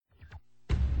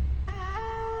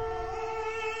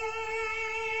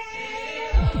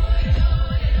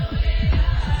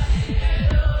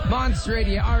Monster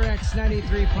Radio RX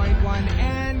 93.1.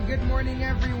 And good morning,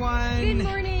 everyone. Good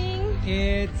morning.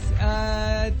 It's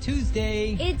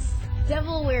Tuesday. It's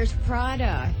Devil Wears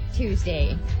Prada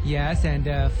Tuesday. Yes,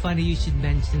 and funny you should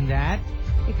mention that.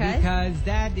 Because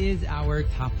that is our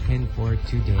top 10 for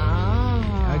today.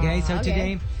 Oh, okay, so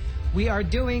today we are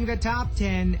doing the top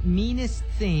 10 meanest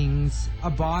things a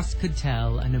boss could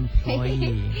tell an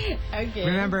employee. Okay.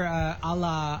 Remember, a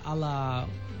la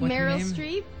what's her Meryl name?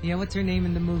 Streep? Yeah, what's her name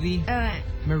in the movie?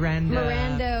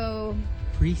 Miranda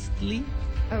Priestley?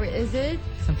 Or is it?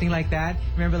 Something like that.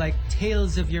 Remember, like,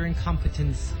 tales of your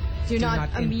incompetence do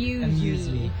not amuse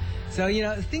me. So,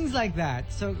 things like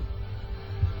that. So,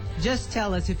 just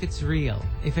tell us if it's real,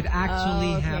 if it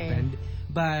actually happened.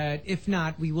 But if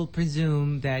not, we will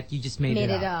presume that you just made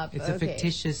it up. It's a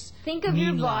fictitious Think of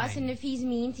your boss, line. and if he's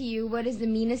mean to you, what is the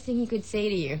meanest thing he could say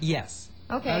to you? Yes.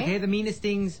 Okay, the meanest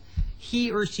things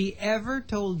he or she ever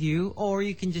told you, or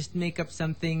you can just make up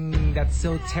something that's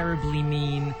so terribly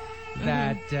mean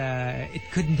that it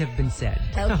couldn't have been said.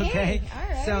 Okay? All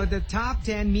right. So the top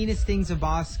 10 meanest things a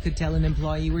boss could tell an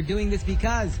employee. We're doing this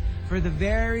because for the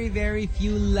very, very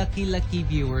few lucky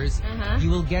viewers, you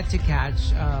will get to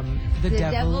catch the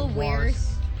Devil Wears.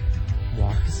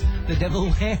 The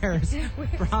Devil Wears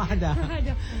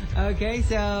Prada. Okay,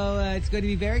 so it's going to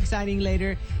be very exciting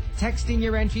later. Texting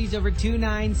your entries over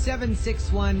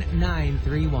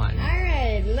 29761-931. All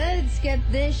right, let's get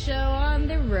this show on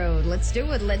the road. Let's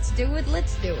do it.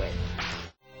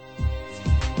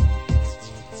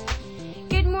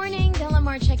 Good morning,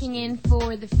 Delamar checking in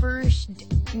for the first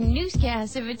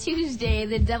newscast of a Tuesday,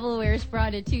 the Devil Wears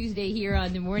Prada Tuesday here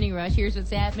on the Morning Rush. Here's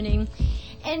what's happening.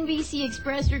 NBC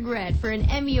expressed regret for an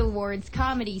Emmy Awards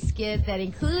comedy skit that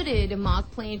included a mock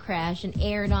plane crash and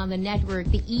aired on the network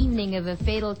the evening of a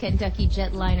fatal Kentucky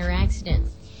jetliner accident.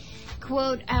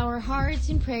 Quote, "Our hearts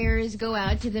and prayers go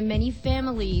out to the many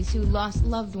families who lost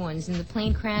loved ones in the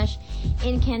plane crash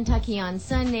in Kentucky on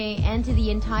Sunday and to the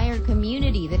entire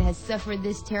community that has suffered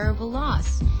this terrible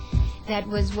loss." That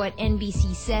was what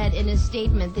NBC said in a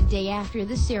statement the day after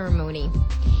the ceremony.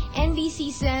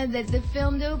 NBC said that the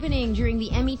filmed opening during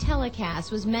the Emmy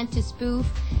telecast was meant to spoof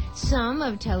some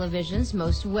of television's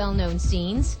most well-known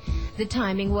scenes. The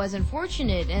timing was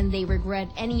unfortunate, and they regret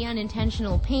any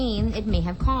unintentional pain it may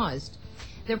have caused.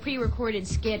 The pre-recorded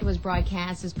skit was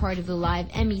broadcast as part of the live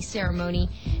Emmy ceremony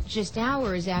just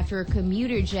hours after a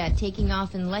commuter jet taking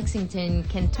off in Lexington,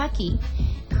 Kentucky,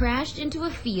 crashed into a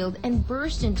field and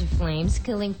burst into flames,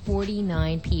 killing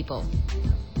 49 people.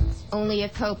 Only a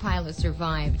co-pilot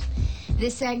survived.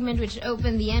 This segment, which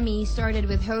opened the Emmy, started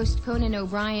with host Conan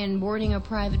O'Brien boarding a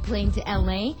private plane to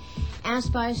L.A.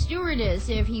 Asked by a stewardess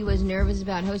if he was nervous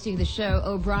about hosting the show,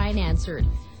 O'Brien answered,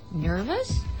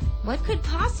 "Nervous? What could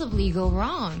possibly go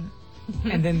wrong?"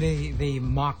 And then they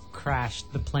mock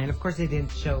crashed the plane. Of course, they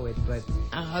didn't show it, but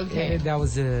that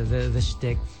was the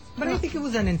shtick. But I think it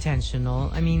was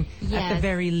unintentional. I mean, at the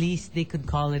very least, they could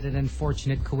call it an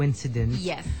unfortunate coincidence.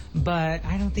 Yes. But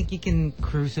I don't think you can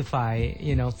crucify,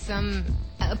 a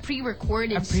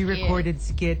pre-recorded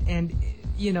skit. And,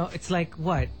 it's like,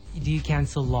 what? Do you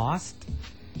cancel Lost?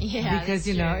 Yeah, because,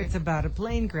 it's about a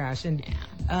plane crash. And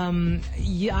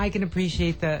I can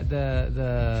appreciate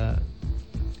the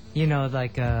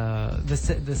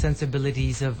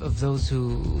sensibilities of those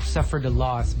who suffered a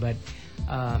loss. But,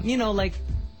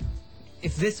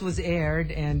 if this was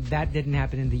aired and that didn't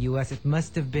happen in the U.S., it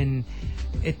must have been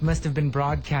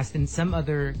broadcast in some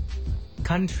other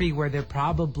country where there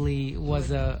probably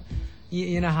was a,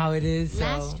 you know how it is.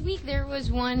 Last week there was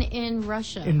one in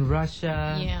Russia.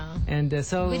 Yeah. And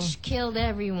which killed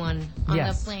everyone on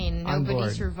the plane. Nobody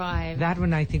survived. That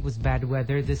one I think was bad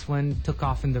weather. This one took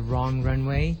off in the wrong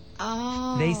runway.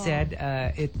 Oh. They said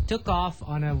it took off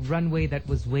on a runway that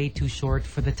was way too short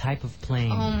for the type of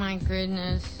plane. Oh my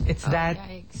goodness! It's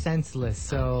yikes. Senseless.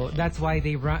 So that's why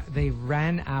they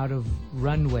ran out of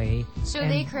runway. So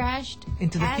they crashed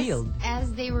into the field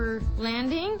as they were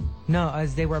landing. No,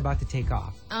 as they were about to take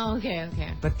off. Oh, okay.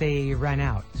 But they ran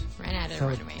out. Of the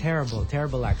runway.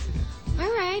 Terrible accident.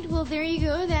 All right, well, there you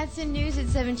go. That's the news at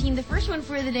 17. The first one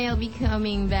for the day will be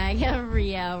coming back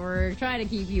every hour. Try to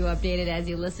keep you updated as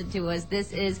you listen to us.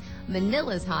 This is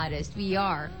Manila's hottest. We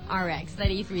are RX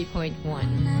 93.1.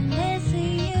 I'm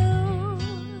missing you.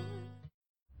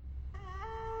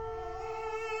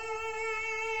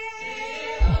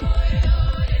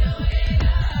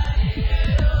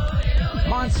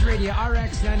 It's Radio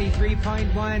RX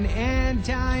 93.1, and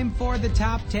time for the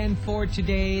top 10 for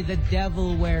today, the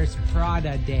Devil Wears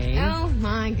Prada Day. Oh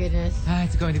my goodness.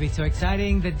 It's going to be so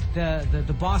exciting.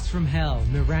 The boss from hell,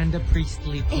 Miranda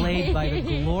Priestley, played by the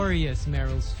glorious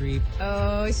Meryl Streep.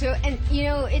 Oh, so, and you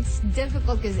know, it's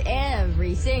difficult because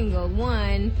every single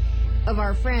one of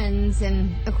our friends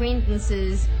and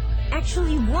acquaintances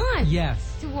actually want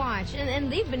to watch,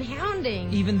 and they've been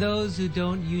hounding. Even those who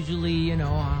don't usually,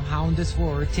 hound us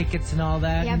for tickets and all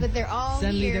that. Yeah, but they're all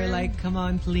suddenly here. They're like, come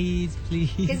on, please.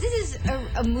 Because this is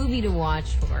a movie to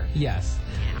watch for. Yes.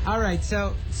 All right,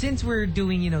 so since we're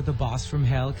doing, the Boss from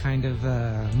Hell kind of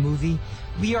movie,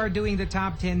 we are doing the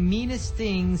top 10 meanest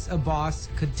things a boss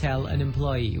could tell an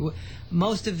employee.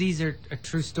 Most of these are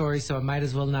true stories, so I might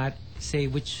as well not say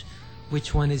which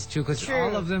one is true, because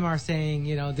all of them are saying,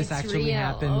 this it's actually real.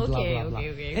 happened, okay, blah, blah, blah.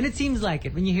 Okay. And it seems like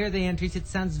it. When you hear the entries, it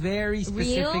sounds very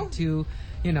specific to,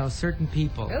 certain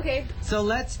people. Okay. So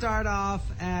let's start off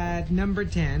at number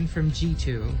 10 from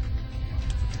G2.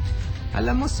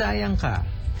 Alam mo, sayang ka.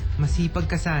 Masipag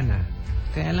ka sana.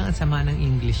 Kaya lang ang sama ng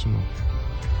English mo.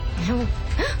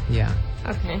 Yeah.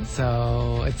 Okay.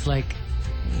 So it's like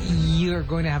you're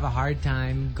going to have a hard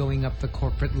time going up the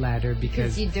corporate ladder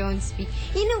because you don't speak.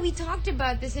 We talked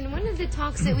about this in one of the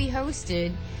talks that we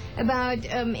hosted about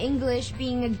English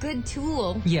being a good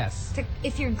tool. Yes.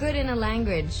 If you're good in a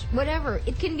language, whatever.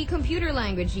 It can be computer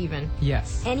language even.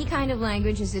 Yes. Any kind of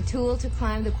language is a tool to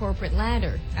climb the corporate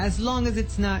ladder. As long as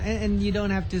it's not, and you don't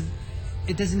have to,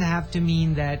 it doesn't have to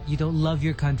mean that you don't love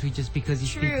your country just because you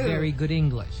speak very good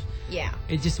English. Yeah.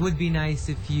 It just would be nice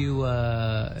if you...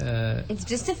 it's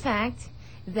just a fact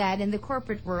that in the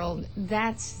corporate world,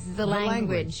 that's the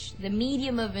language, the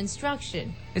medium of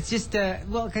instruction. It's just,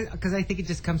 because I think it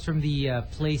just comes from the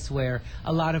place where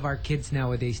a lot of our kids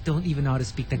nowadays don't even know how to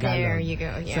speak Tagalog. There you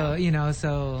go, yeah.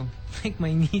 So, like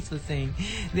my niece was saying,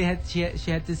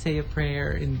 she had to say a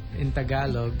prayer in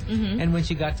Tagalog, and when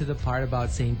she got to the part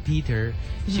about St. Peter,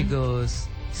 she goes,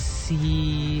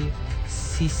 Si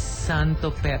Santo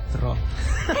Petro.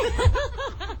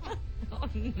 Oh,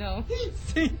 no.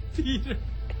 St. Peter.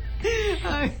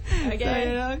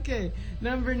 Okay.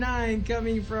 Number 9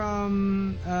 coming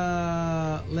from,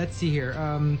 let's see here.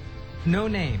 No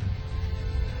name.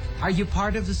 Are you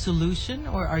part of the solution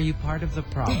or are you part of the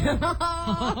problem?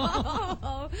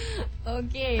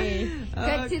 Okay.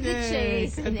 Cut to the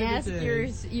chase and ask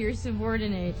your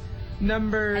subordinate.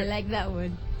 I like that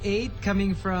one. 8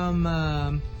 coming from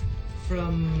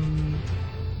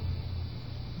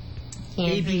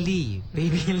Baby Lee.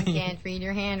 Can't read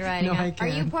your handwriting. No, I can't. Are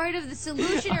you part of the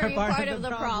solution or are you part of the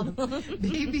problem?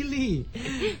 Baby Lee.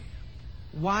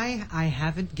 Why I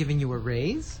haven't given you a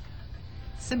raise?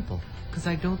 Simple. Because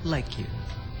I don't like you.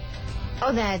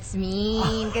 Oh, that's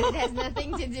mean. Because it has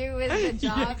nothing to do with the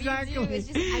job exactly. you do. It's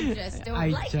just, I just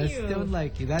don't like you. I just don't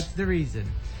like you. That's the reason.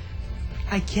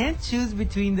 I can't choose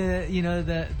between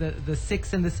the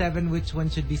 6 and the 7 which one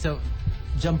should be, so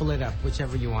jumble it up,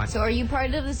 whichever you want. So are you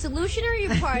part of the solution or are you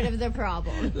part of the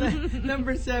problem?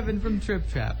 Number 7 from Trip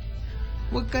Trap.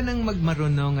 Huwag ka nang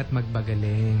magmarunong at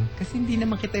magbagaling kasi hindi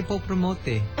naman kita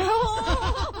ipopromote eh.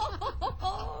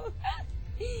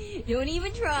 Don't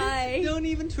even try. Don't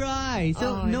even try.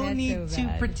 So no need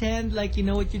to pretend like you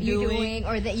know what you're doing.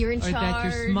 Or that you're in charge. Or that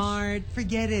you're smart.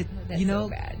 Forget it. That's so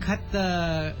bad. Cut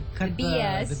the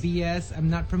BS. The BS. I'm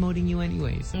not promoting you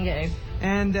anyways. Okay.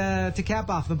 And to cap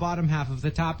off the bottom half of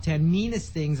the top 10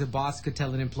 meanest things a boss could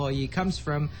tell an employee comes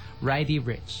from Righty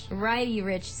Rich. Righty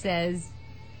Rich says,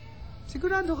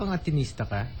 sigurado kang atinista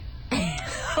ka?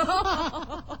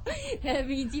 That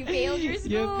means you failed your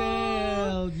school. You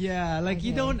failed, yeah. Like,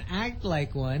 you don't act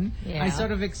like one. Yeah. I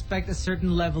sort of expect a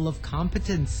certain level of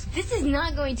competence. This is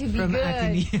not going to be from good.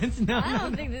 Athenians. I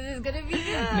don't think this is going to be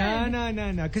good.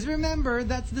 No. Because remember,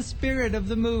 that's the spirit of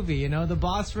the movie. The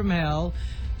boss from hell.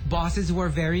 Bosses who are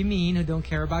very mean, who don't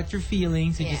care about your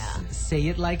feelings, who just say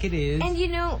it like it is. And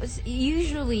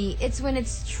usually it's when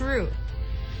it's true.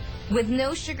 With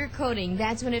no sugarcoating,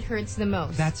 that's when it hurts the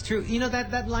most. That's true.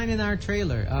 That line in our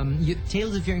trailer,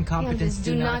 tales of your incompetence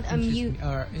do not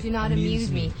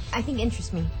amuse me. I think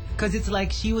interest me. Because it's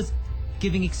like she was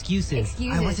giving excuses.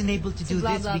 I wasn't able to do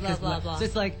this because... blah. So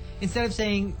it's like, instead of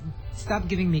saying, stop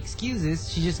giving me excuses,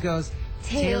 she just goes...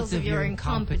 Tales of your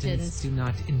incompetence do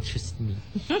not interest me.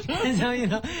 So,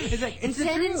 it's like, it's the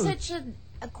said truth. in such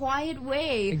a quiet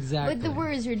way. Exactly. But the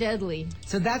words are deadly.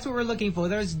 So that's what we're looking for.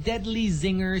 There's deadly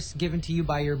zingers given to you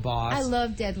by your boss. I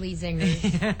love deadly zingers.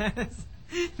 Yes.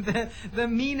 the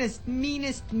meanest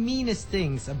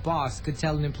things a boss could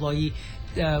tell an employee,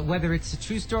 whether it's a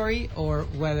true story or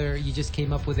whether you just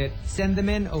came up with it. Send them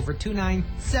in over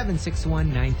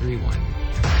 29761-931.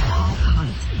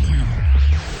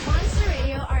 Monster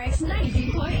Radio RX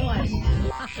 90.1.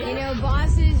 You know,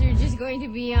 bosses are just going to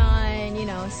be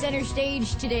on, center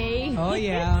stage today. Oh,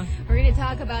 yeah. We're going to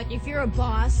talk about if you're a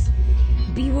boss,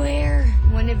 beware.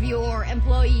 One of your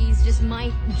employees just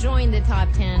might join the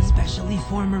top 10. Especially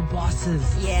former bosses.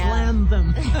 Yeah. Slam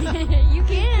them. You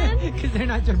can. Because they're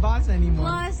not your boss anymore.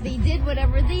 Plus, they did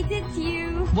whatever they did to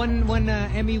you. One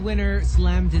Emmy winner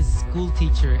slammed his school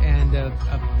teacher and a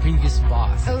previous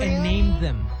boss. Oh, really? And named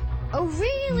them. Oh,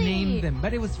 really? Named them.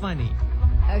 But it was funny.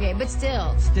 Okay, but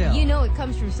still. Still. It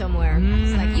comes from somewhere.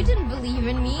 It's like, you didn't believe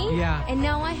in me. Yeah. And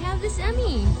now I have this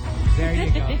Emmy. There you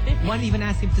go. One even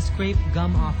asked him to scrape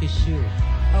gum off his shoe.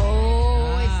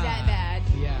 Oh, it's that bad.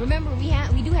 Yeah. Remember, we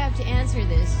do have to answer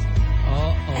this.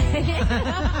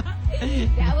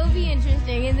 That will be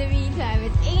interesting. In the meantime,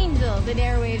 it's Angels and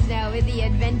Airwaves now with The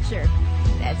Adventure.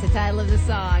 That's the title of the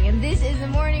song. And this is The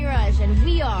Morning Rush, and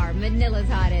we are Manila's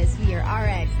hottest. We are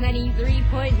RX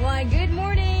 93.1. Good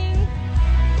morning.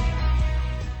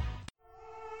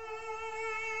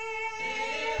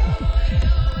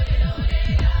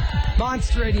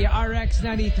 Monster Radio RX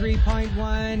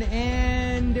 93.1,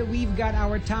 and we've got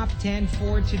our top 10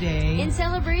 for today. In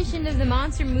celebration of the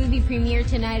Monster movie premiere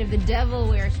tonight of The Devil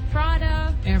Wears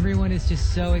Prada. Everyone is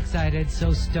just so excited,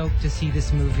 so stoked to see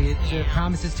this movie. It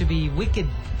promises to be wicked.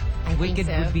 Wicked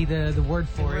so. would be the word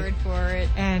for it.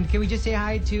 And can we just say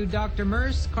hi to Dr.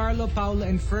 Merce, Carlo, Paula,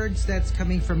 and Ferds? That's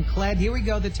coming from Cled. Here we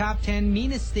go, the top 10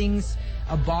 meanest things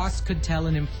a boss could tell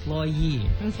an employee.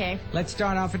 Okay. Let's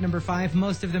start off at number 5.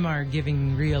 Most of them are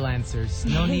giving real answers.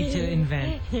 No need to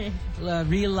invent.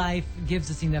 Real life gives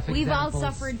us enough We've examples. all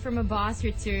suffered from a boss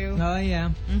or two. Oh,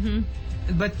 yeah. Mm-hmm.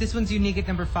 But this one's unique at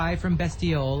number 5 from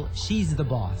Bestiole. She's the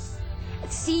boss.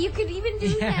 See, you could even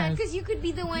do that because you could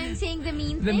be the one saying the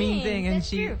mean thing. The mean thing, and That's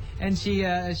true.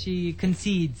 she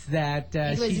concedes that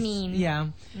it was she's mean. Yeah.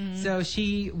 So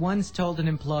she once told an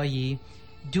employee,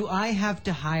 "Do I have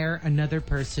to hire another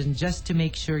person just to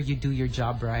make sure you do your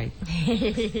job right?"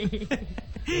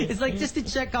 It's like just to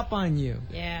check up on you.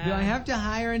 Yeah. Do I have to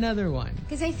hire another one?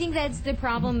 Because I think that's the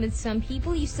problem with some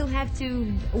people. You still have to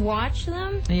watch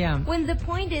them. Yeah. When the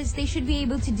point is they should be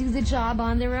able to do the job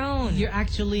on their own. You're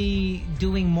actually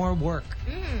doing more work.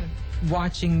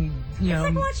 Watching, It's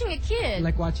like watching a kid.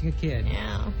 Like watching a kid.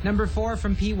 Yeah. Number 4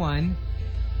 from P1.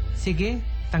 Sige,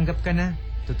 tanggap ka na.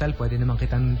 Total, pwede naman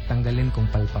kitang tanggalin kung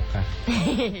palpak ka.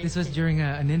 This was during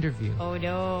an interview. Oh,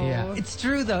 no. Yeah. It's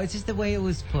true, though. It's just the way it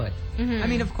was put. I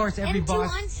mean, of course, every and boss...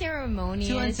 too unceremonious.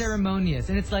 Too unceremonious.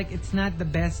 And it's like, it's not the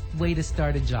best way to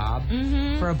start a job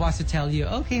for a boss to tell you,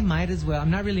 okay, might as well.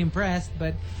 I'm not really impressed,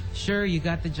 but sure, you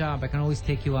got the job. I can always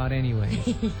take you out anyway.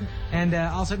 And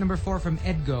also number 4 from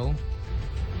Edgo.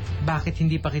 Bakit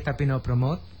hindi pa kita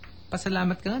pinopromote?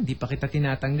 Pasalamat ka nga, hindi pa kita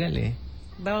tinatanggal eh.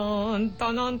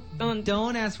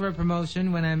 Don't ask for a promotion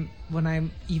when I'm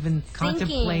even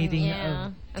contemplating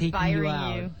of taking you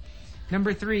out.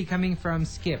 Number 3 coming from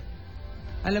Skip.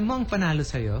 Alam mo ang panalo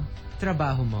sa'yo?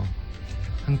 Trabaho mo.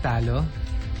 Ang talo?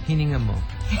 Hininga mo.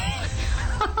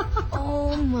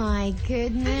 Oh my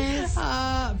goodness.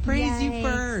 Praise Yikes. you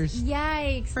first.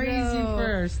 Yikes. Praise you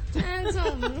first. And so,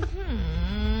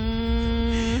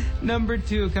 Number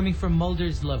 2 coming from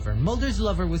Mulder's Lover. Mulder's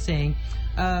Lover was saying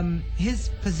his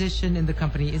position in the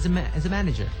company is a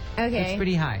manager. Okay. It's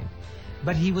pretty high.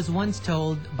 But he was once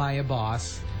told by a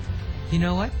boss, you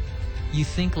know what? You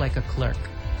think like a clerk.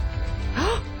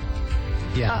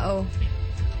 Yeah. Uh-oh.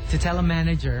 To tell a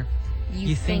manager,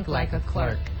 you think like a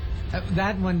clerk. clerk.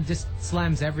 That one just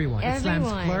slams everyone. It slams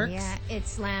clerks. Yeah, it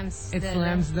slams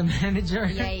the manager.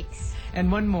 Yikes.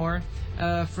 And one more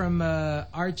from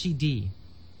Archie D.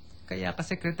 Kaya ka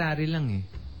secretary lang eh.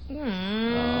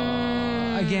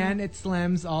 Again, it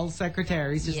slams all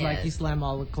secretaries just like you slam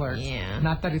all the clerks. Yeah.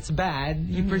 Not that it's bad.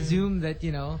 You presume that,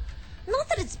 Not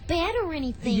that it's bad or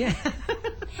anything. Yeah.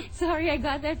 Sorry, I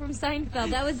got that from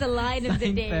Seinfeld. That was the line of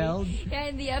the day. Seinfeld? Yeah,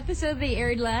 in the episode they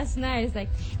aired last night, it's like,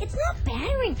 it's not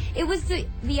battering. It was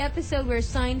the episode where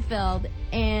Seinfeld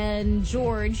and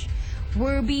George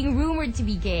were being rumored to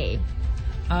be gay.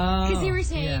 Because they were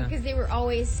saying, because they were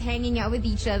always hanging out with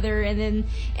each other, and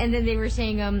then they were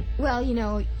saying, well,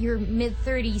 you're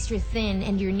mid-30s, you're thin,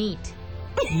 and you're neat.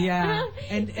 Yeah.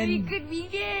 And so you could be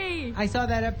gay. I saw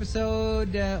that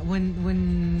episode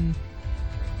when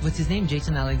what's his name?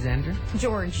 Jason Alexander?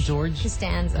 George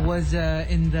Costanza. Was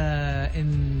in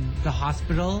the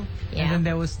hospital. Yeah. And then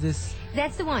there was this...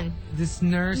 That's the one. This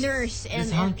nurse. And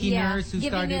this hunky nurse who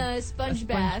giving started a sponge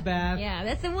bath. Yeah,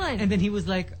 that's the one. And then he was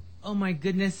like, oh my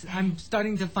goodness, I'm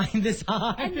starting to find this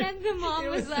hot. And then the mom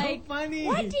was like, so funny.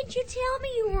 Why did you tell me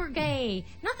you were gay?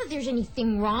 Not that there's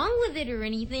anything wrong with it or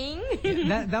anything.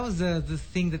 that was the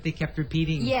thing that they kept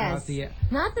repeating. Yes. Throughout the...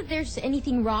 Not that there's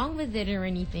anything wrong with it or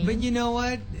anything. But you know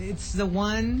what? It's the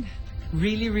one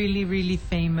really, really, really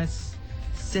famous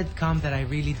sitcom that I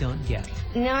really don't get.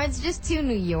 No, it's just too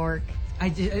New York.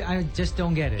 I just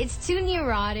don't get it. It's too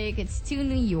neurotic. It's too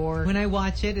New York. When I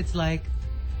watch it, it's like,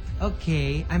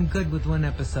 okay, I'm good with one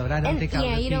episode. I don't think I'll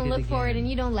repeat it you don't look again. for it and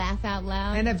you don't laugh out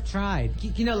loud. And I've tried.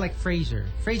 You know, like Frasier.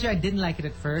 Frasier, I didn't like it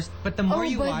at first, but the more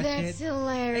you watch that's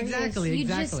hilarious. Exactly. You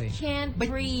just can't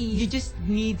breathe. You just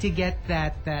need to get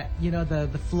that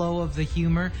the flow of the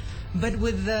humor. But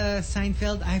with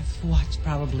Seinfeld, I've watched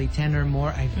probably 10 or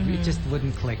more. It just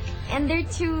wouldn't click. And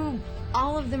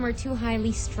all of them are too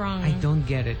highly strung. I don't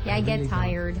get it. Yeah, I get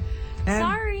tired.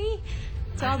 Sorry.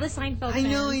 To all the Seinfeld fans.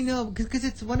 I know. Because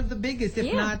it's one of the biggest,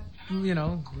 if not,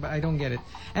 I don't get it.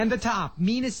 And the top,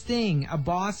 meanest thing a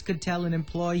boss could tell an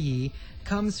employee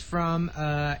comes from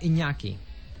Iñaki.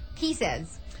 He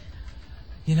says,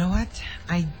 you know what?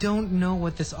 I don't know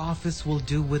what this office will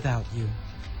do without you.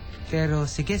 Pero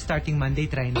sige, starting Monday,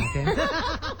 try natin.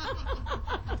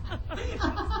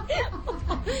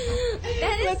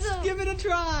 Let's give it a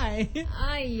try.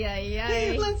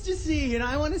 Ay. Let's just see.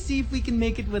 I want to see if we can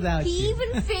make it without you. He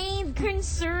even feigned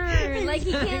concern. Like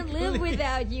he can't live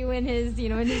without you and his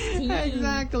team.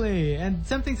 Exactly. And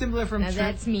something similar from Trip.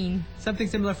 That's mean. Something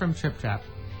similar from Trip Trap.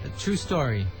 A true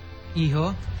story.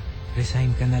 Iho,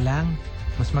 resign ka na lang.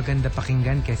 Mas maganda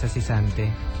pakinggan kaysa si Sante.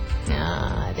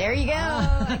 There you go.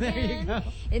 There you go.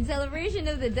 In celebration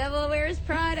of the Devil Wears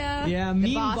Prada. Yeah,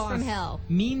 the boss from hell.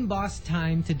 Mean boss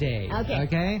time today.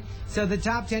 Okay. So the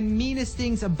top 10 meanest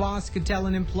things a boss could tell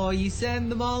an employee.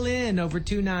 Send them all in over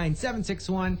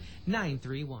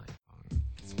 29761-931.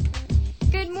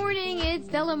 Good morning. It's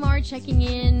Delamar checking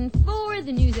in for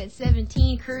the news at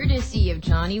 17, courtesy of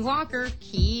Johnny Walker.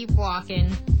 Keep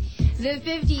walking. The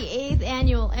 58th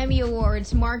Annual Emmy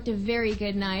Awards marked a very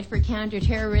good night for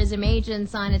counterterrorism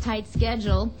agents on a tight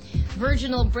schedule.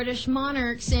 Virginal British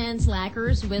monarchs and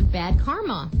slackers with bad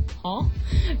karma.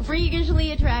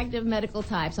 Freakishly attractive medical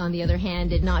types, on the other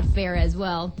hand, did not fare as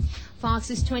well.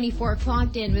 Fox's 24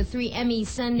 clocked in with 3 Emmys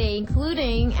Sunday,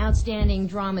 including Outstanding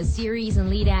Drama Series and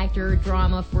Lead Actor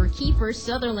Drama for Kiefer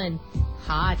Sutherland.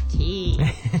 Hot tea.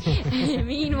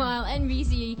 Meanwhile,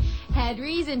 NBC had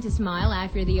reason to smile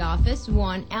after The Office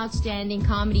won Outstanding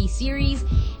Comedy Series,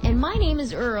 and My Name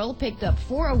is Earl picked up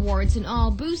 4 awards in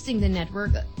all, boosting the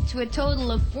network to a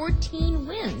total of 14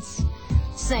 wins.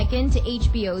 Second to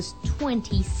HBO's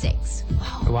 26.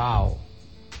 Wow.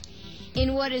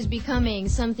 In what is becoming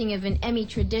something of an Emmy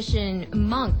tradition,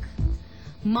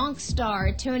 Monk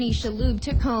star Tony Shalhoub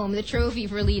took home the trophy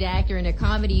for lead actor in a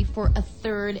comedy for a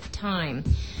 3rd time.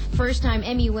 First-time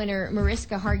Emmy winner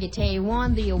Mariska Hargitay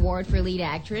won the award for lead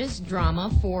actress drama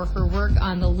for her work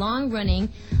on the long-running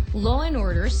Law &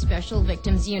 Order Special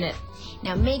Victims Unit.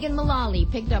 Now, Megan Mullally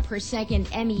picked up her 2nd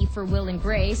Emmy for Will and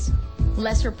Grace.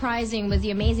 Less surprising was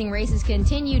The Amazing Race's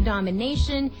continued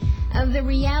domination of the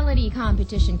reality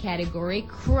competition category,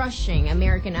 crushing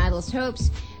American Idol's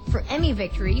hopes for Emmy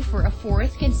victory for a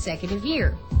 4th consecutive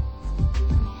year.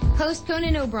 Host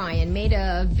Conan O'Brien made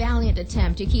a valiant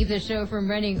attempt to keep the show from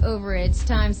running over its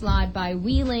time slot by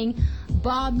wheeling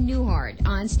Bob Newhart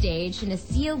on stage in a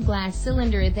sealed glass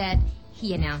cylinder that,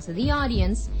 he announced to the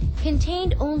audience,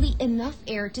 contained only enough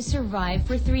air to survive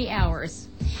for 3 hours.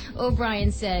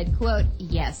 O'Brien said, quote,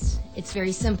 "Yes, it's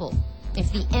very simple.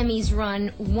 If the Emmys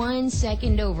run 1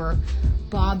 second over,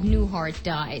 Bob Newhart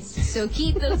dies. So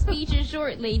keep those speeches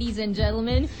short, ladies and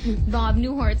gentlemen. Bob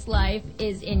Newhart's life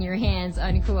is in your hands,"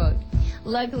 unquote.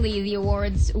 Luckily, the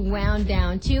awards wound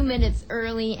down 2 minutes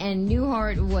early, and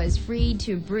Newhart was free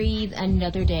to breathe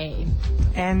another day.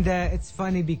 And it's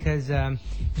funny because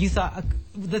you thought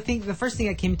the first thing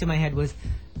that came to my head was,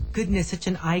 goodness, such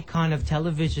an icon of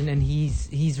television, and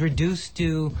he's reduced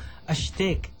to a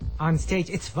shtick on stage.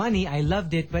 It's funny, I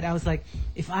loved it, but I was like,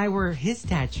 if I were his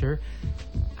stature,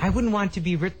 I wouldn't want to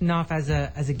be written off as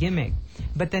a gimmick.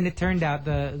 But then it turned out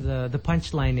the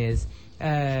punchline is,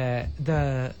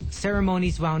 the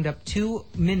ceremonies wound up 2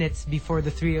 minutes before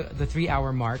the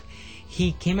 3-hour mark.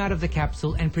 He came out of the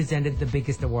capsule and presented the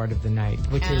biggest award of the night,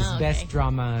 which is Best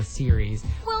Drama Series.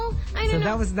 Well, I don't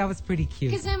know. So that was pretty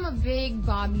cute. Because I'm a big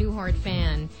Bob Newhart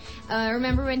fan.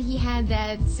 Remember when he had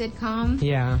that sitcom?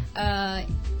 Yeah.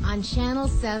 On Channel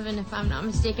 7, if I'm not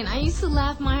mistaken. I used to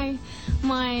laugh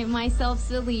myself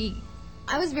silly.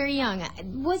 I was very young.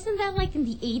 Wasn't that like in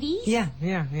the 80s? Yeah.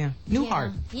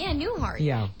 Newhart. Yeah, Newhart.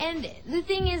 Yeah. And the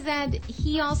thing is that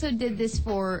he also did this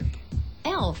for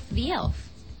the Elf.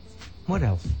 What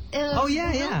else?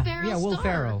 Will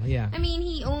Ferrell. Yeah. I mean,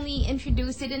 he only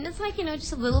introduced it, and it's like,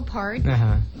 just a little part.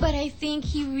 But I think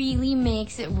he really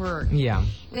makes it work. Yeah.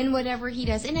 In whatever he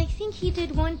does. And I think he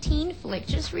did one teen flick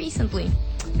just recently.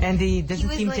 And he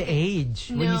doesn't seem to age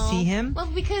when you see him. Well,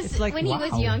 because when he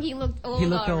was young, he looked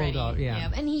old already. Yeah.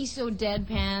 And he's so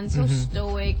deadpan, so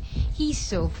stoic. He's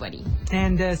so funny.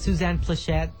 And Suzanne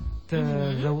Plachette,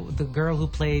 the girl who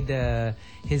played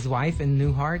his wife in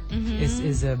Newhart,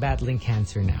 is battling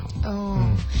cancer now.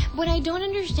 What I don't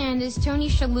understand is Tony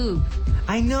Shalhoub.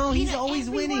 I know, he's always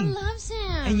winning. Everyone loves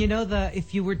him. And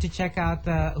if you were to check out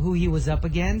who he was up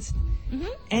against,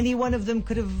 any one of them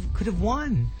could have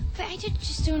won. But I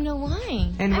just don't know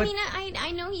why. And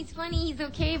I know he's funny, he's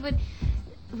okay, but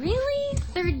really?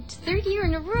 Third year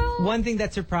in a row? One thing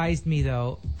that surprised me,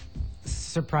 though,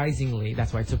 surprisingly,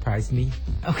 that's why it surprised me.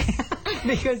 Okay.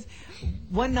 Because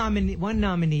one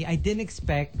nominee I didn't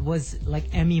expect was like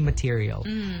Emmy material.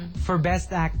 For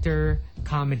Best Actor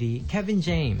Comedy, Kevin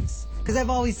James. Because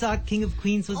I've always thought King of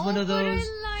Queens was one of those.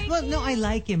 I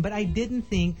like him, but I didn't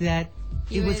think that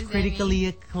it was critically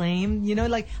acclaimed.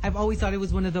 I've always thought it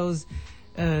was one of those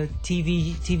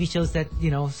TV shows that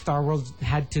Star Wars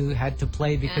had to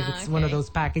play because it's one of those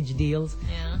package deals.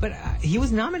 Yeah. But he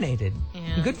was nominated.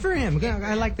 Yeah. Good for him.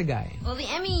 I like the guy. Well, the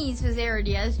Emmys was aired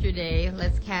yesterday.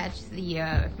 Let's catch the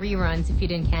reruns if you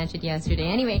didn't catch it yesterday.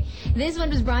 Anyway, this one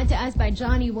was brought to us by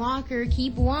Johnny Walker.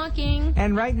 Keep walking.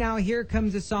 And right now, here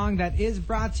comes a song that is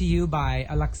brought to you by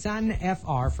Alaxan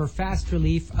FR for fast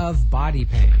relief of body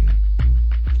pain.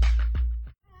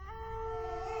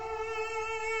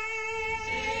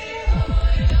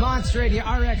 Monster Radio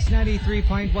RX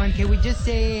 93.1. Can we just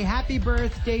say happy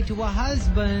birthday to a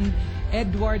husband,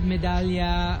 Edward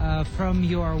Medalla, from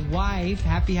your wife.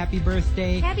 Happy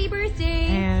birthday. Happy birthday.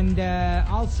 And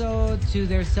also to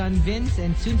their son Vince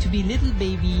and soon to be little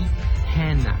baby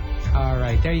Hannah. All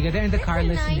right, there you go. They're in the car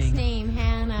listening. Nice name,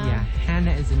 Hannah. Yeah,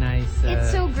 Hannah is a nice.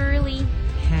 It's so girly.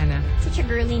 Hannah. Such a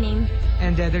girly name.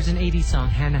 And there's an 80s song,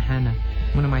 Hannah.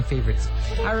 One of my favorites.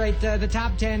 All right, the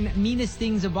top 10 meanest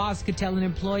things a boss could tell an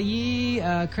employee,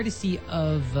 courtesy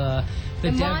of the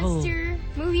Devil. Monster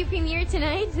movie premiere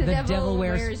tonight. The Devil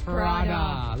Wears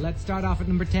Prada. Let's start off at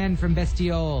number 10 from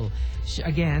Bestiole.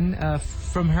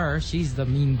 From her, she's the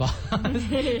mean boss.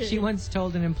 She once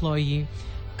told an employee,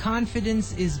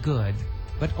 "Confidence is good,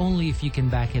 but only if you can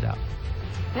back it up."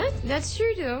 That's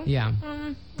true, though. Yeah.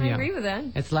 I agree with that.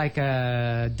 It's like,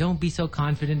 don't be so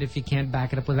confident if you can't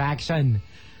back it up with action.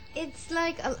 It's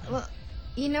like,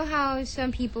 you know how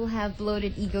some people have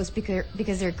bloated egos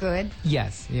because they're good?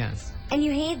 Yes. And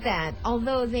you hate that,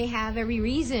 although they have every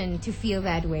reason to feel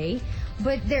that way.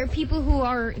 But there are people who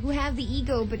have the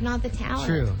ego but not the talent.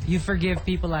 True. You forgive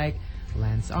people like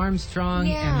Lance Armstrong,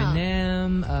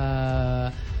 Eminem,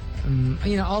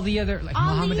 all the other, like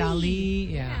Muhammad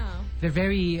Ali. Yeah. They're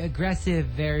very aggressive,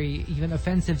 very even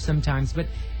offensive sometimes, but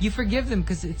you forgive them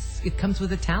because it comes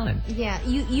with a talent. Yeah,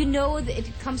 you know that it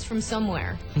comes from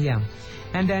somewhere. Yeah.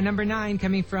 And number 9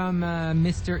 coming from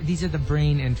Mr. These are the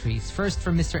brain entries. First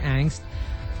from Mr. Angst.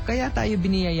 Kaya tayo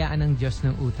biniyayaan ng Diyos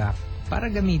ng utak para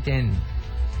gamitin.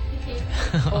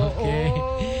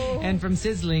 Okay. And from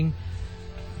Sizzling,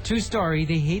 true story,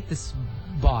 they hate this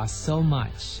boss so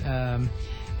much.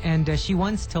 And she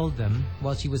once told them,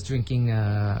 while she was drinking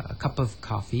a cup of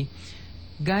coffee,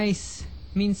 "Guys,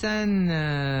 minsan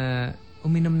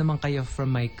uminom naman kayo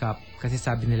from my cup kasi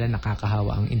sabi nila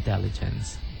nakakahawa ang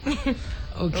intelligence."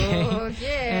 Okay.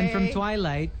 And from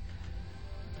Twilight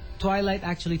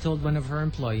actually told one of her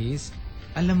employees,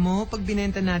 "Alam mo, pag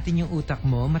binenta natin yung utak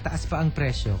mo, mataas pa ang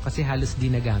presyo kasi halos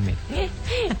di nagamit."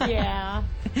 Yeah.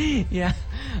 Yeah.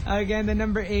 Again, the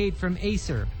number 8 from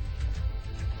Acer.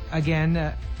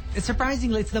 Again,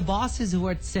 surprisingly, it's the bosses who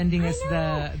are sending us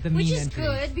the mean entries. Which is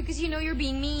good because you're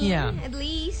being mean, at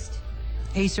least.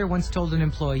 Acer once told an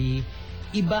employee,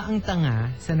 Iba ang tanga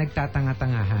sa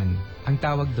nagtatanga-tangahan. Ang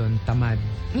tawag doon, tamad.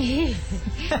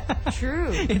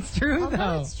 True. It's true,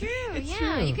 though. It's true. It's yeah.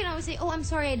 true. You can always say, "Oh, I'm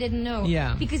sorry, I didn't know."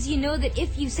 Yeah. Because you know that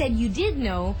if you said you did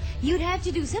know, you'd have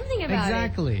to do something about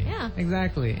Exactly. it. Yeah.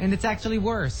 Exactly. And it's actually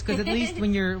worse because at least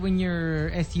when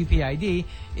you're SUPID,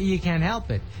 you can't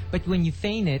help it. But when you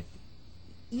feign it,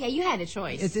 yeah, you had a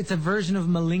choice. it's a version of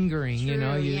malingering.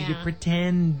 True, You yeah.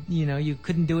 pretend you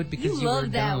couldn't do it because you were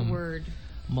love that dumb. word.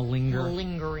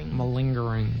 Malingering.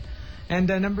 And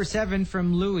number 7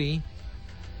 from Louie.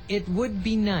 It would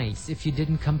be nice if you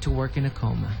didn't come to work in a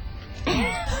coma.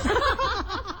 Hey,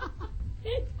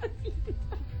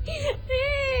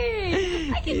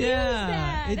 I can use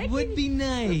that. It would be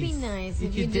nice. It would be nice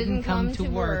if you didn't come to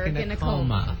work in a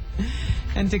coma.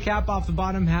 And to cap off the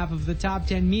bottom half of the top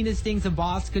 10 meanest things a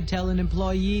boss could tell an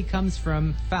employee comes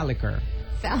from Falliker.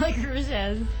 Falliker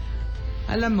says,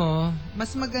 Alam mo,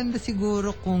 mas maganda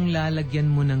siguro kung lalagyan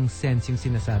mo ng sense yung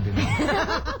sinasabi mo.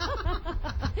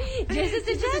 Just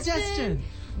a suggestion.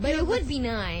 But it would be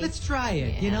nice. Let's try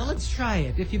it. Yeah. Let's try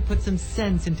it. If you put some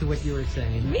sense into what you were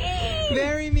saying. Mean.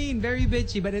 Very mean, very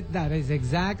bitchy. But that is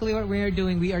exactly what we are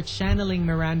doing. We are channeling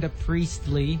Miranda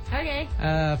Priestley. Okay.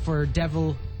 For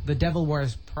the Devil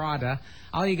Wears Prada.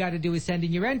 All you got to do is send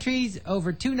in your entries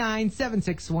over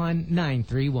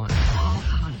 29761-931.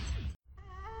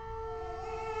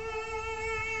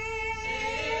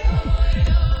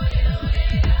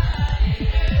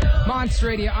 Monster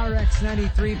Radio RX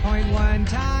 93.1.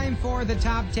 Time for the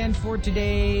top 10 for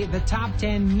today. The top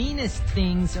 10 meanest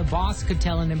things a boss could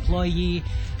tell an employee.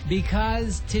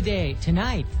 Because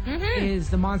tonight,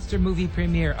 is the monster movie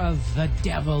premiere of The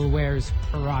Devil Wears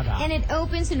Prada. And it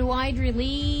opens in wide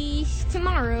release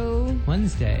tomorrow.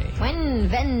 Wednesday.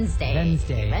 Wednesday.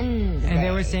 And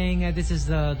they were saying this is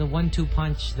the 1-2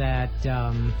 punch that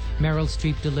Meryl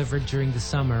Streep delivered during the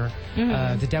summer.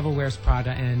 The Devil Wears Prada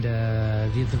and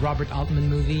the Robert Altman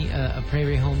movie, A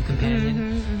Prairie Home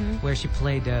Companion, where she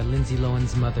played Lindsay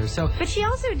Lohan's mother. But she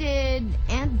also did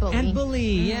Aunt Bully. Aunt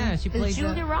Bully, yeah. She played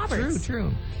Julia Roberts.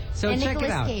 True. So and check Nicolas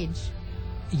it out. Cage.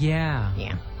 Yeah.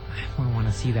 Yeah. I want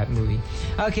to see that movie.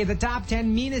 Okay, the top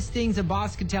 10 meanest things a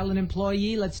boss could tell an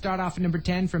employee. Let's start off at number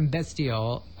 10 from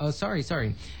Bestial. Oh, sorry.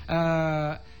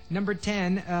 Number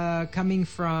 10 coming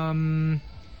from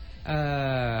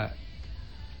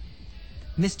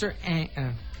Mr.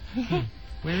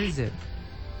 Where is it?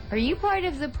 Are you part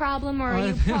of the problem or are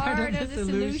you part of the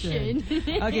solution?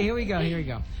 Okay, here we go.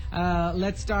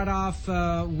 Let's start off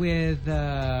with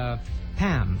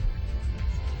Pam.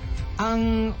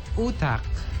 Ang utak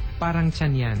parang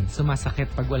tiyan yan. Sumasakit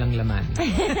pag walang laman.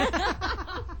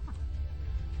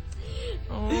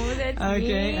 Oh, that's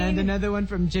Okay, mean. and another one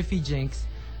from Jiffy Jinx.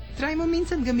 Try mo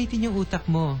minsan gamitin yung utak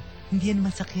mo. Hindi yan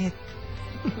masakit.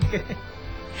 Okay.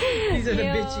 These are the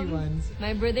bitchy ones.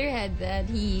 My brother had that.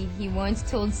 He once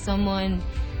told someone,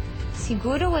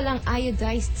 siguro walang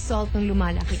iodized salt nung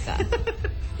lumalaki ka.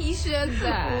 He said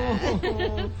that.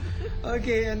 Oh.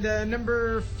 Okay, and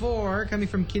number 4, coming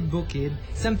from Kid Bukid,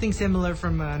 something similar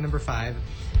from number 5.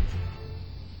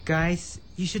 Guys,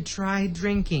 you should try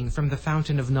drinking from the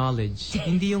fountain of knowledge.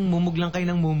 Hindi yung mumug lang kayo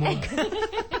ng mumug.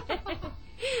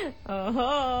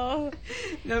 Oh.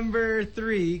 Number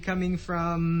 3, coming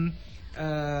from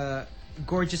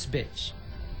Gorgeous Bitch.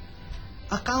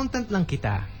 Accountant lang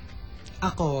kita.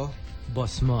 Ako,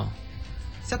 boss mo.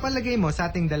 Sa palagay mo, sa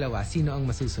ating dalawa, sino ang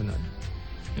masusunod?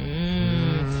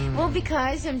 Well,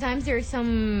 because sometimes there are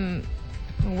some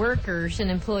workers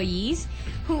and employees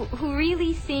who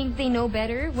really think they know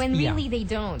better when really they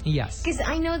don't. Yes. Because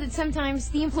I know that sometimes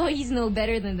the employees know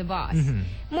better than the boss.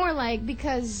 More like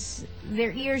because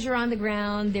their ears are on the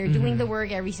ground, they're doing the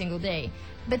work every single day.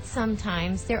 But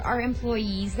sometimes there are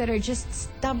employees that are just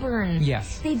stubborn.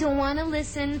 Yes. They don't want to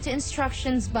listen to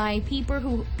instructions by people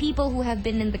who have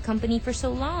been in the company for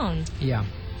so long. Yeah.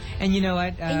 And you know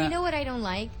what? And you know what I don't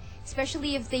like?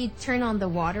 Especially if they turn on the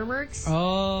waterworks.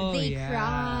 Oh, they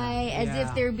cry as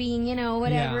if they're being,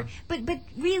 whatever. Yeah. But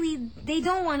really, they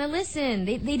don't want to listen.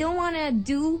 They don't want to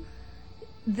do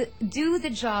the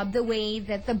job the way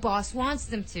that the boss wants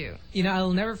them to. I'll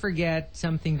never forget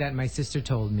something that my sister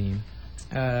told me.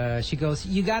 She goes,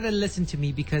 you got to listen to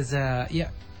me because I'm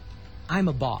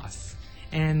a boss.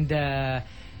 And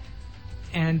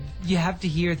you have to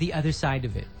hear the other side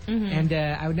of it. And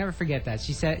I would never forget that.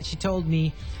 She told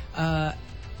me,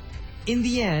 in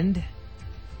the end,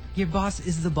 your boss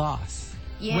is the boss.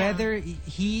 Yeah. Whether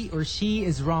he or she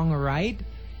is wrong or right,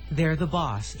 they're the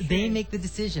boss. Sure. They make the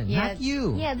decision, not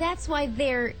you. Yeah, that's why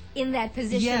they're in that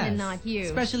position and not you.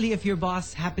 Especially if your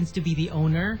boss happens to be the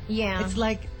owner. Yeah. It's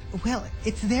like Well,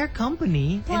 it's their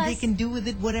company, Plus, and they can do with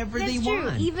it whatever they that's true.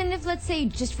 want. Even if, let's say,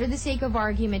 just for the sake of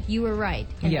argument, you were right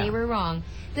and they were wrong,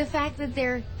 the fact that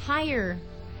they're higher,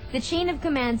 the chain of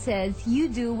command says you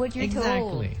do what you're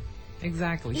told.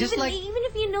 Exactly. Even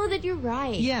if you know that you're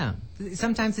right. Yeah.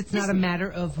 Sometimes it's not a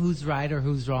matter of who's right or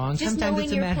who's wrong. Just Sometimes knowing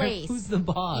it's a your matter place. of who's the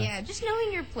boss. Yeah, just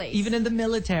knowing your place. Even in the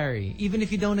military, even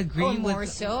if you don't agree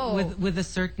with a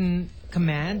certain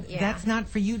command, that's not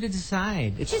for you to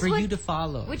decide. It's for you to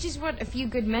follow. Which is what A Few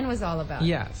Good Men was all about.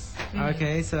 Yes.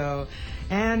 Okay, so...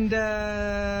 And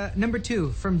number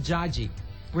 2, from Jaji.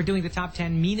 We're doing the top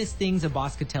 10 meanest things a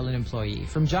boss could tell an employee.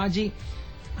 From Jaji,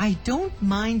 I don't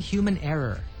mind human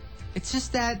error. It's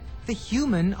just that the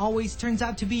human always turns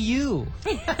out to be you.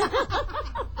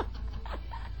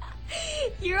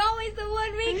 You're always the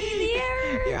one making the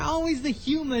error. You're always the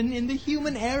human in the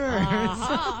human errors.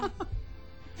 Uh-huh.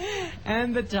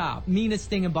 And the top meanest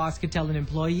thing a boss could tell an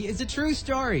employee is a true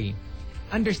story.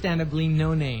 Understandably,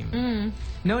 no name.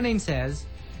 No name says,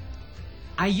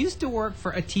 I used to work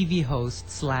for a TV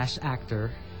host /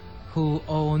 actor who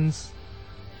owns...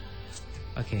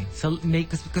 Okay, so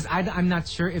because I'm not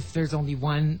sure if there's only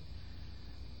one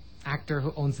actor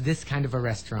who owns this kind of a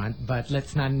restaurant, but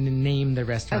let's not name the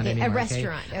restaurant anymore. A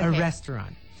restaurant. Okay? A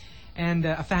restaurant. And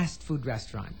a fast food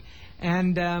restaurant.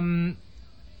 And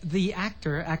the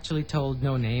actor actually told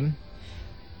No Name,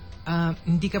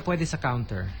 hindi ka pwede sa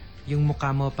counter. Yung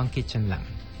mukha mo pang kitchen lang.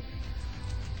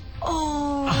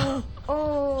 Oh.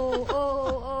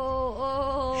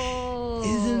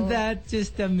 Isn't that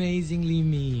just amazingly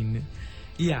mean?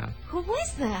 Yeah. Who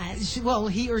was that? Well,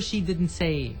 he or she didn't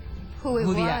say who it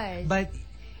was. But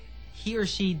he or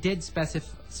she did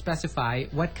specify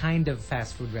what kind of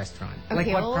fast food restaurant. Okay, like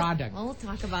what product. We'll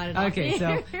talk about it. Okay,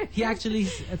 so he actually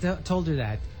told her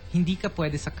that, hindi ka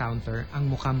pwede sa counter,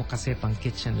 ang mukha mo kasi pang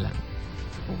kitchen lang.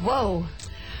 Whoa.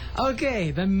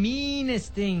 Okay, the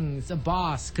meanest things a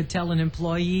boss could tell an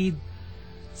employee.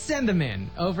 Send them in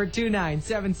over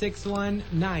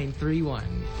 29761-931.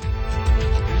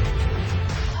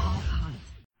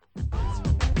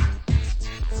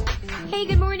 Hey,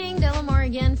 good morning. Delamar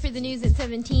again for the news at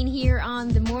 17 here on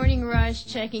The Morning Rush,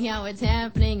 checking out what's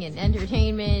happening in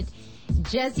entertainment.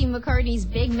 Jesse McCartney's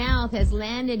big mouth has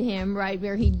landed him right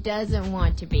where he doesn't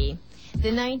want to be. The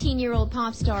 19-year-old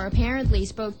pop star apparently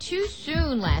spoke too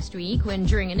soon last week when,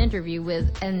 during an interview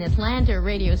with an Atlanta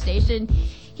radio station,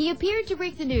 he appeared to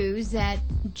break the news that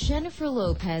Jennifer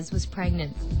Lopez was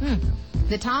pregnant.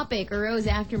 The topic arose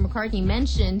after McCartney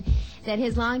mentioned that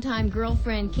his longtime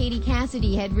girlfriend Katie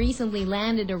Cassidy had recently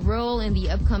landed a role in the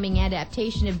upcoming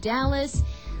adaptation of Dallas,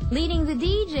 leading the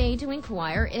DJ to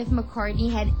inquire if McCartney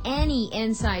had any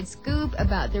inside scoop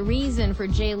about the reason for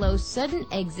J-Lo's sudden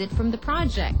exit from the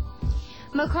project.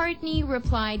 McCartney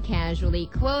replied casually,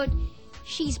 quote,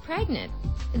 "She's pregnant.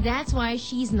 That's why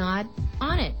she's not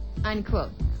on it,"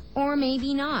 unquote. Or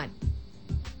maybe not.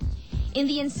 In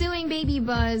the ensuing baby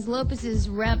buzz, Lopez's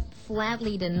rep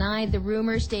flatly denied the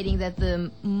rumor, stating that the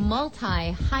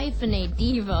multi-hyphenate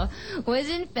diva was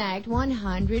in fact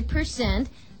 100%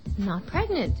 not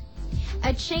pregnant.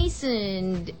 A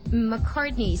chastened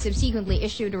McCartney subsequently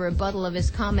issued a rebuttal of his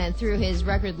comment through his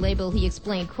record label. He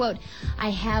explained, quote,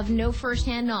 "I have no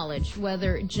first-hand knowledge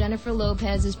whether Jennifer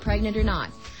Lopez is pregnant or not.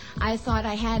 I thought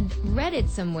I had read it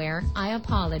somewhere. I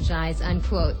apologize,"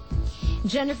 unquote.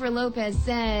 Jennifer Lopez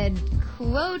said,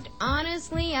 quote,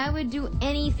 "Honestly, I would do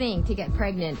anything to get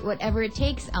pregnant. Whatever it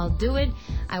takes, I'll do it.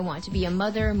 I want to be a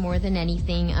mother more than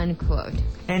anything," unquote.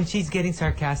 And she's getting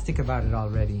sarcastic about it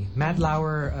already. Matt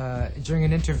Lauer, during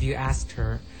an interview, asked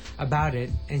her about it,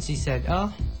 and she said,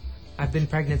 "Oh, I've been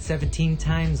pregnant 17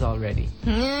 times already."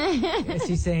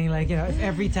 She's saying, like, you know, if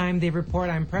every time they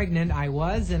report I'm pregnant, I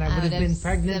was, and I would have been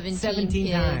pregnant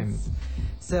 17 times.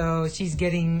 So she's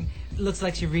getting, looks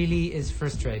like she really is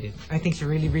frustrated. I think she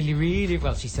really,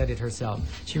 well, she said it herself.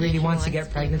 She really wants to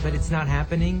get pregnant, but it's not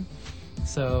happening.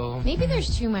 So maybe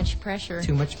there's too much pressure.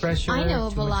 Too much pressure. I know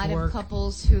of a lot of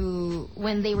couples who,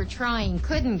 when they were trying,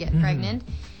 couldn't get pregnant.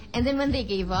 And then when they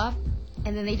gave up,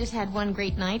 and then they just had one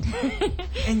great night.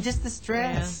 And just the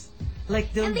stress. Yeah.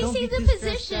 Like, and they don't say get the too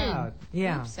position. Out.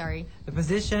 Yeah. Oops, sorry. The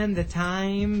position, the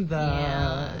time,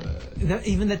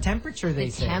 even the temperature, they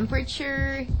say. The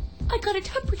temperature. I got a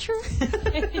temperature.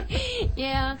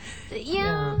 Yeah.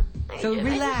 So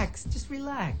relax. Just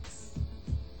relax.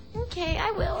 Okay,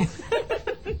 I will.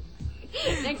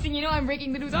 Next thing you know, I'm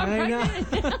breaking the news. I'm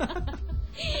pregnant.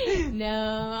 No.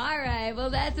 All right. Well,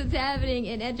 that's what's happening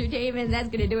in entertainment. That's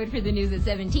going to do it for the news at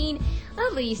 17.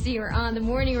 Elise here on the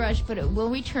Morning Rush, but it will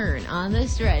return on the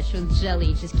stretch with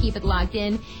Jelly. Just keep it locked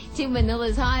in to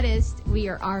Manila's hottest. We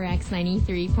are RX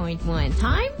 93.1.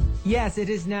 Time? Yes, it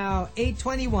is now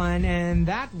 8:21, and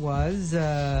that was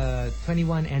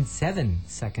 21 and 7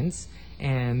 seconds.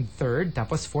 And third,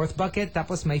 tapos fourth bucket,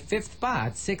 tapos may fifth pa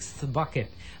at sixth bucket.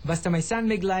 Basta may San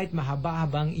Mig Light,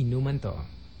 mahaba-habang inuman to.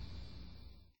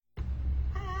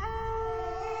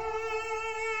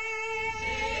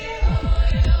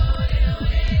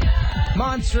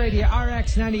 Monster Radio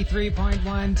RX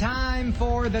 93.1. Time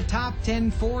for the top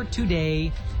 10 for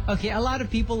today. Okay, a lot of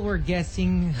people were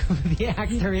guessing who the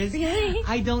actor is. Really?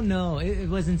 I don't know. It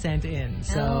wasn't sent in.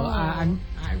 So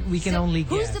we can only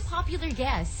guess. Who's the popular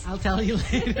guess? I'll tell you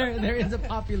later. There is a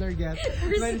popular guess.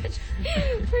 We're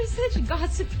such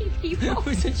gossipy people.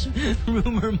 We're such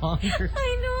rumor mongers. I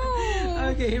know.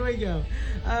 Okay, here we go.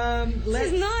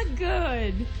 This is not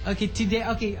good. Okay, today.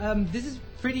 Okay, this is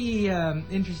pretty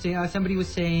interesting. Somebody was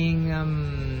saying.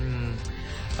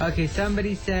 Okay,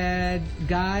 somebody said,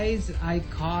 guys, I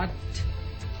caught.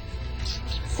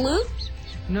 Flu?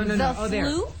 No. Oh, there.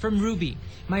 Flu? From Ruby.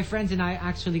 My friends and I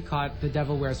actually caught The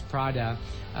Devil Wears Prada.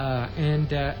 And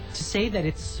to say that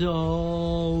it's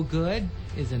so good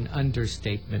is an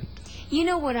understatement. You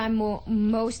know what I'm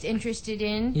most interested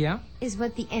in? Yeah? Is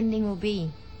what the ending will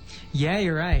be. Yeah,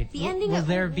 you're right. The ending will of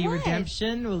there be what?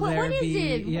 redemption? Will there what is be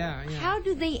it? Yeah. How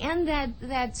do they end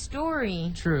that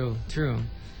story? True.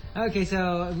 Okay,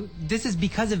 so this is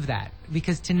because of that.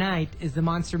 Because tonight is the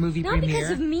Monster movie Not premiere.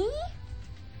 because of me?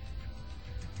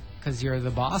 Because you're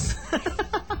the boss.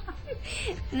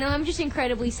 No, I'm just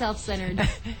incredibly self-centered.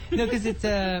 No, because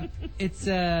it's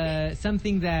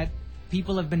something that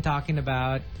people have been talking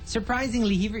about.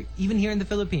 Surprisingly, even here in the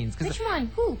Philippines. Which one?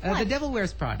 Who? What? The Devil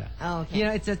Wears Prada. Oh, okay. You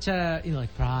know, it's such a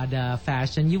like Prada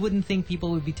fashion. You wouldn't think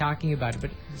people would be talking about it,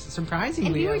 but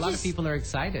surprisingly, a lot of people are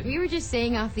excited. We were just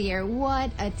saying off the air,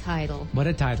 what a title! What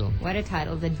a title! What a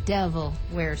title! The Devil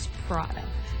Wears Prada.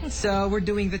 So we're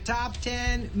doing the top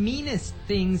 10 meanest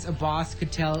things a boss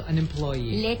could tell an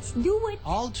employee. Let's do it.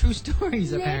 All true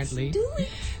stories, apparently. Let's do it.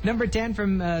 Number 10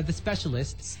 from The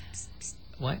Specialist.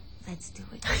 What? Let's do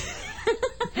it.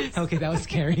 Okay, that was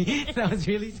scary. That was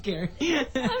really scary.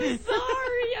 I'm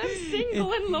sorry. I'm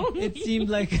single and lonely. It seemed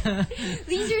like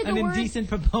These are the an words, indecent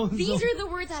proposal. These are the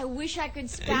words I wish I could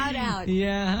spout out.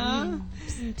 Yeah,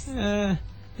 huh?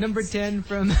 Number 10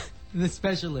 from The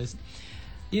Specialist.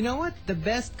 You know what? The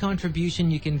best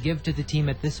contribution you can give to the team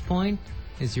at this point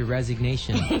is your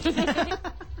resignation.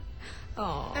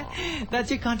 Oh,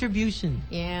 that's your contribution.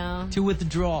 Yeah. To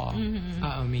withdraw.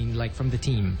 I mean, like from the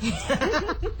team.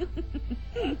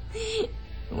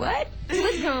 What? To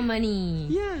withdraw money.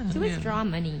 Yeah. To withdraw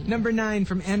money. Number 9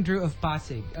 from Andrew of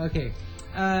Pasig. Okay.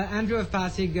 Andrew of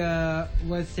Pasig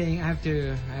was saying, I have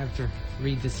to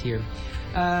read this here.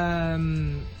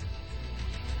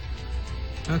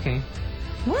 Okay.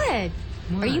 What?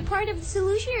 Are you part of the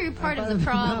solution or are you part of the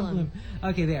problem?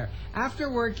 Okay, there. After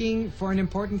working for an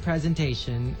important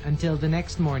presentation until the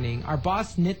next morning, our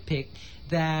boss nitpicked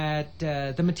that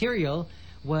the material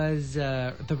was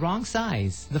the wrong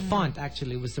size. The font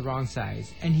actually was the wrong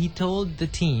size. And he told the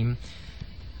team,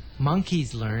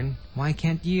 monkeys learn, why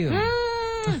can't you?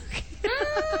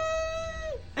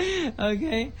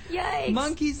 Okay? Yikes.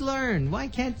 Monkeys learn, why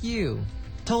can't you?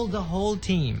 Told the whole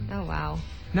team. Oh, wow.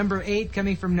 Number 8,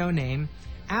 coming from No Name.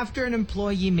 After an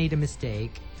employee made a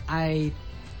mistake, I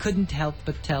couldn't help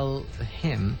but tell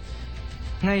him,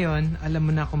 ngayon, alam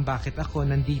mo na kung bakit ako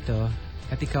nandito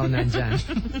at ikaw nandyan.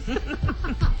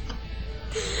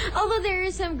 Although there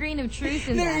is some grain of truth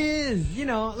in that. There is. You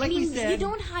know, like we said. You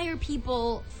don't hire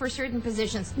people for certain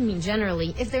positions, I mean,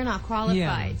 generally, if they're not qualified.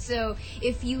 Yeah. So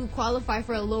if you qualify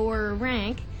for a lower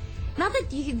rank, not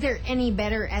that they're any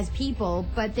better as people,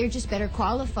 but they're just better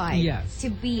qualified to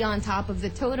be on top of the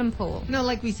totem pole. No,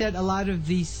 like we said, a lot of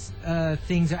these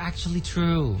things are actually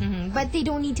true. But they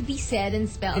don't need to be said and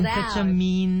spelled out. In such a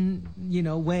mean,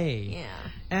 way. Yeah.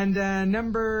 And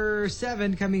number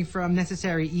 7, coming from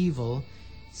Necessary Evil,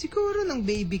 siguro ng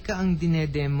baby ka ang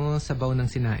dinedemo sabaw ng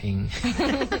sinaing.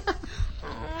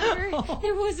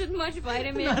 There wasn't much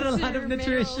vitamins. Not a lot of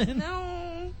nutrition.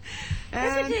 No.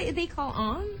 That's what they call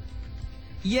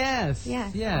Yes.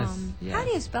 Yes. Yes. How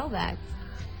do you spell that?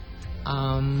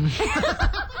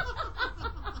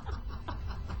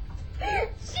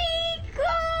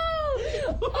 Chico!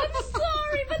 I'm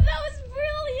sorry, but that was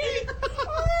brilliant.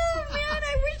 Oh man,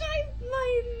 I wish I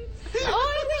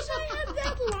had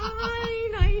that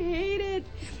line. I hate it.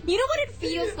 You know what it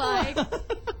feels like?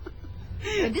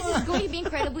 But this is going to be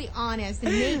incredibly honest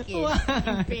and naked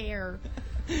and bare.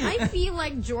 I feel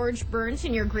like George Burns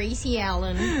and your Gracie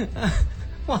Allen.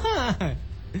 Why?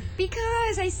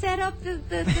 Because I set up the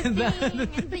thing,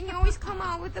 and then you always come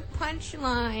out with the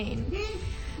punchline.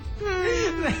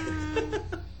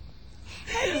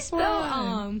 How do you spell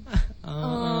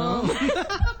That's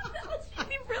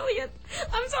really brilliant.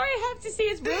 I'm sorry I have to say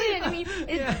it's brilliant. I mean,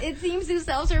 it seems too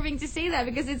self-serving to say that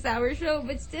because it's our show,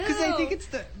 but still. Because I think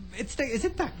is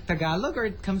it Tagalog or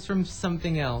it comes from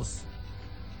something else?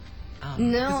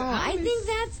 No, I think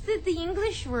that's the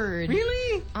English word.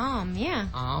 Really? Yeah.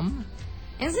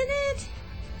 Isn't it?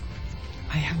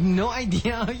 I have no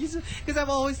idea. Because I've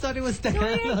always thought it was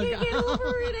Tagalog. Sorry,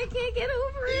 I can't get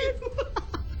over it.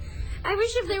 I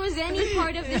wish if there was any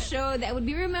part of the show that would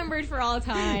be remembered for all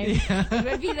time, it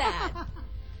would be that.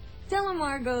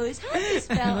 Delamar goes, how do you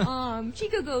spell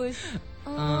Chico goes,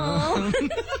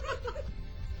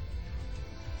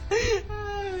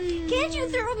 Can't you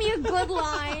throw me a good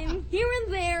line here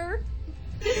and there,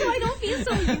 just so I don't feel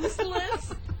so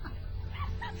useless?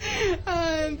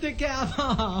 To cap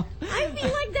off. I feel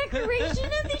like decoration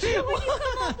of the show when you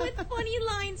come up with funny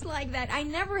lines like that. I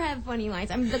never have funny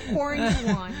lines. I'm the corny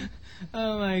one.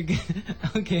 Oh my god.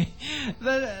 Okay.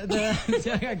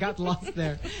 I got lost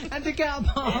there. And to cap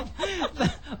off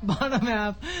the bottom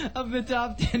half of the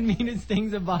top 10 meanest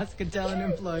things a boss could tell an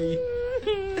employee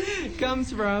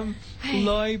comes from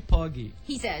Loy Poggy.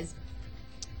 He says,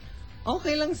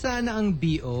 okay lang sana ang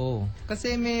BO.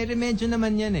 Kasi may remedyo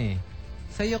naman yan eh.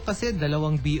 Sa'yo kasi 2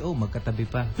 BO, magkatabi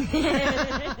pa.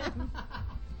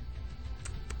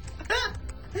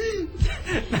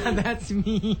 That's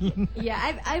mean.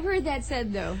 Yeah, I've heard that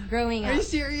said though, growing up. Are you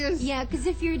serious? Yeah, because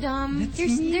if you're dumb,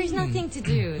 there's nothing to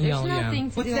do. There's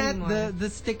nothing to do anymore. What's that, the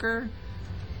sticker?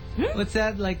 What's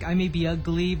that, like, I may be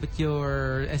ugly, but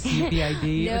you're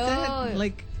SUPID? No. What's that,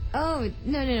 like... Oh,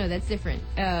 no, that's different.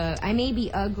 I may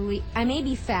be ugly, I may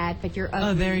be fat, but you're ugly.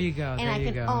 Oh, there you go. And I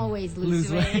can always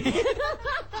lose weight.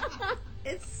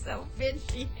 It's so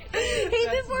fishy.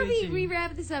 Hey, before we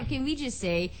wrap this up, can we just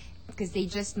say, because they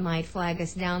just might flag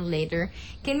us down later,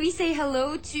 can we say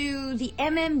hello to the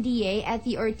MMDA at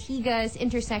the Ortigas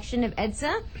intersection of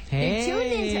EDSA? Hey, they're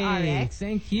tuned into RX.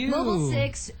 Thank you. Mobile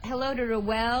 6, hello to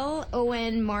Roel,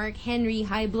 Owen, Mark, Henry,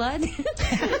 High Blood.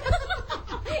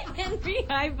 Henry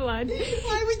High Blood.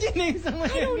 Why would you name someone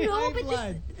Henry High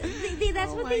Blood?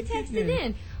 That's what they texted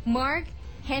in. Mark,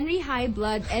 Henry High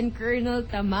Blood, and Colonel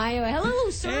Tamayo. Hello,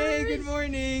 sir. Hey, good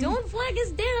morning. Don't flag us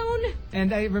down.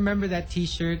 And I remember that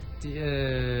T-shirt.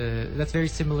 That's very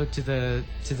similar to the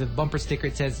bumper sticker.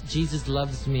 It says "Jesus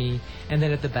loves me," and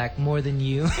then at the back, "More than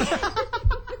you."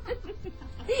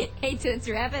 Hey, Toots,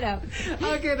 wrap it up.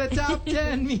 Okay, the top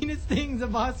 10 meanest things a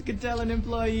boss could tell an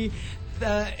employee.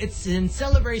 It's in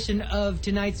celebration of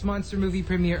tonight's monster movie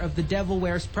premiere of The Devil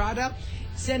Wears Prada.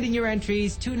 Send in your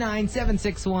entries,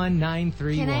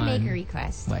 29761-931. Can I make a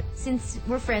request? What? Since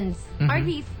we're friends, aren't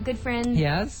we good friends?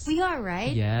 Yes. We are,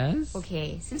 right? Yes.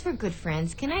 Okay, since we're good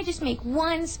friends, can I just make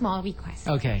one small request?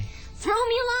 Okay. Throw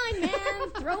me a line,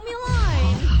 man! Throw me a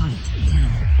line!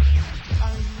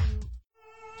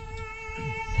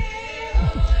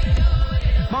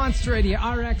 Monster Radio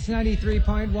RX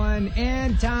 93.1,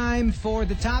 and time for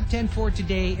the top 10 for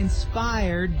today,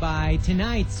 inspired by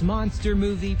tonight's monster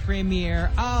movie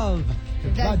premiere of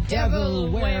The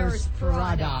Devil Wears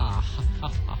Prada.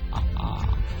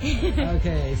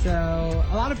 Okay, so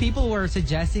a lot of people were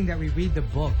suggesting that we read the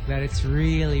book, that it's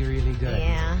really, really good.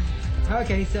 Yeah.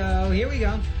 Okay, so here we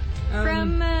go.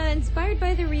 From inspired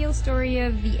by the real story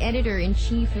of the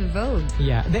editor-in-chief of Vogue.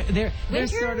 Yeah, they're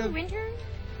sort of... Winter?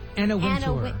 Anna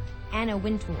Wintour. Anna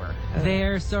Wintour.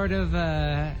 They're sort of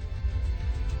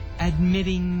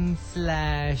admitting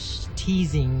 /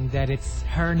 teasing that it's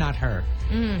her, not her.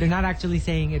 They're not actually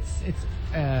saying it's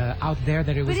out there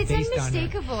that it was based on her. But it's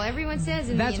unmistakable. Everyone says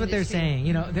in That's the what they're saying.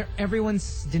 You know,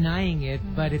 everyone's denying it,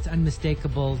 but it's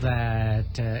unmistakable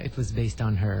that it was based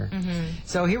on her.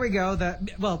 So here we go.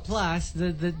 Plus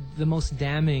the most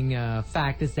damning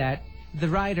fact is that the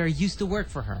writer used to work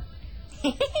for her.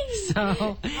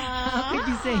 So, how could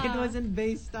you say it wasn't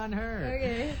based on her?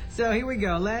 Okay. So, here we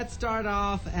go. Let's start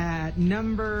off at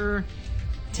number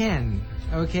 10.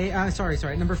 Okay?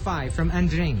 Sorry. Number 5 from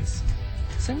Andrings.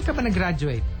 Saan ka ba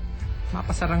nag-graduate?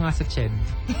 Mapasara nga sa CHED.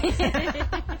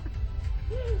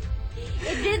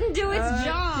 It didn't do its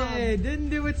job. It didn't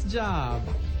do its job.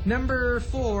 Number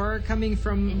 4 coming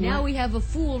from... And now we have a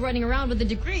fool running around with a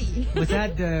degree. Was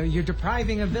that you're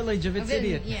depriving a village of its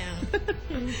idiot? Yeah.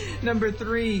 Number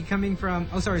 3 coming from...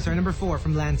 Number 4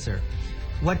 from Lancer.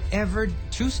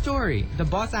 True story. The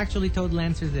boss actually told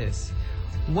Lancer this.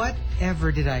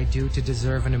 Whatever did I do to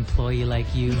deserve an employee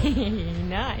like you?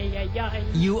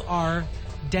 You are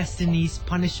destiny's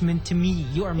punishment to me.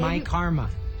 You are my karma.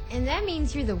 And that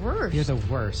means you're the worst. You're the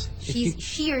worst.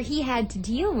 She or he had to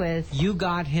deal with. You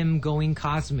got him going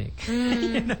cosmic.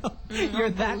 You know, you're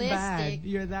that ballistic. bad.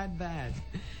 You're that bad.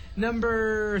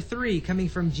 Number 3, coming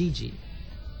from Gigi.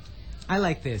 I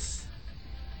like this.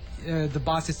 The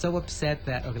boss is so upset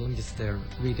that... Okay, let me just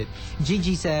read it.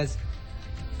 Gigi says,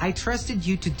 I trusted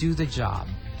you to do the job.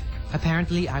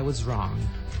 Apparently, I was wrong.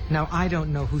 Now, I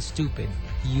don't know who's stupid,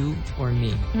 you or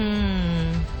me.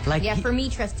 Like for me,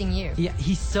 trusting you. Yeah,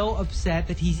 he's so upset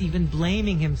that he's even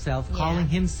blaming himself, calling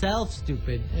himself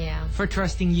stupid for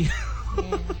trusting you.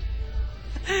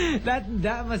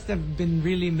 That must have been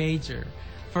really major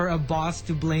for a boss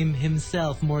to blame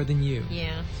himself more than you.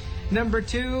 Yeah. Number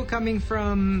 2, coming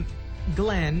from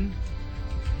Glenn.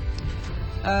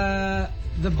 The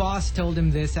boss told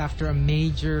him this after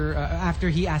after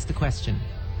he asked the question.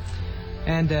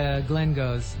 And the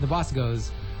boss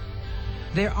goes,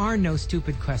 there are no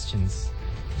stupid questions,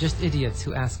 just idiots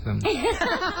who ask them.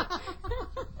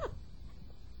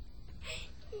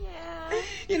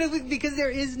 You know, because there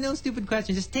is no stupid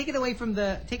question. Just take it away from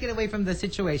the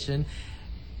situation.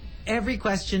 Every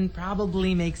question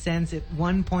probably makes sense at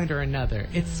one point or another.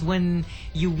 It's when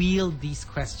you wield these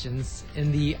questions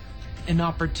in the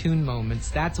inopportune moments,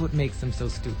 that's what makes them so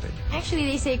stupid. Actually,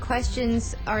 they say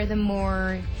questions are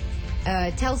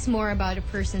tells more about a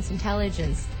person's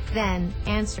intelligence than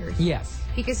answers. Yes.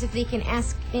 Because if they can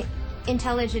ask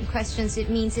intelligent questions, it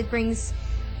means it brings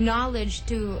knowledge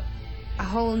to a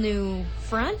whole new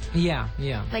front. Yeah.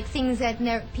 Like things that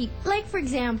like for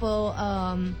example,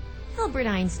 Albert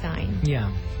Einstein. Yeah.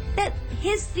 That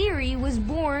his theory was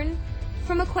born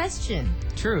from a question.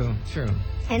 True.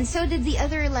 And so did the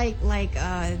other,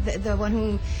 the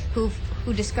one who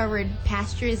discovered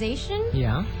pasteurization.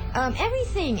 Yeah.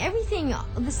 Everything.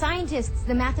 The scientists,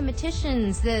 the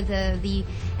mathematicians, the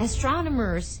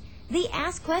astronomers, they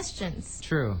ask questions.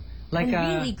 True. And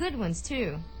really good ones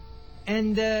too.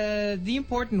 And the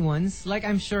important ones, like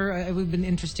I'm sure it would have been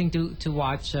interesting to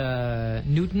watch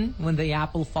Newton when the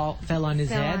apple fell on his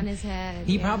head.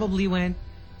 He probably went,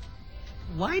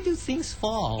 why do things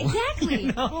fall? Exactly.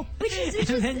 You know?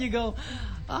 And then you go,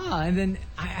 and then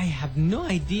I have no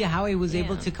idea how he was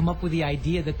able to come up with the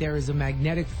idea that there is a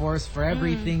magnetic force for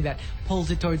everything that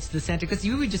pulls it towards the center. Because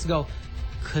you would just go,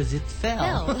 because it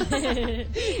fell.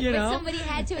 You know? But somebody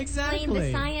had to explain the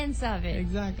science of it.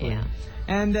 Exactly. Yeah.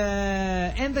 And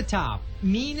the top,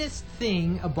 meanest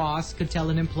thing a boss could tell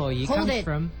an employee comes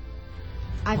from...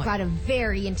 I've got a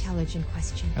very intelligent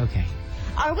question. Okay.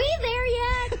 Are we there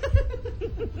yet?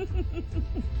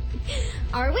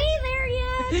 Are we there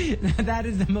yet? That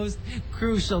is the most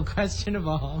crucial question of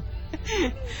all.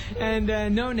 And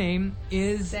No Name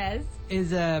okay,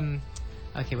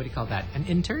 what do you call that? An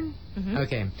intern? Mm-hmm.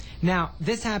 Okay. Now,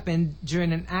 this happened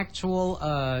during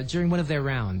during one of their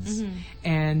rounds. Mm-hmm.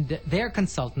 And their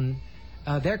consultant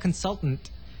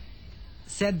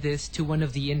said this to one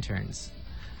of the interns.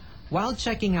 While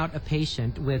checking out a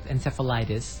patient with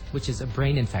encephalitis, which is a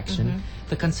brain infection,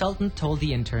 the consultant told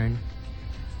the intern,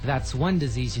 that's one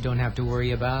disease you don't have to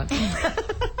worry about.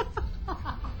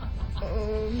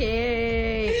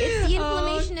 Okay. It's the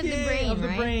inflammation of the brain, of the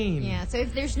brain. Yeah, so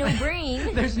if there's no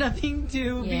brain... there's nothing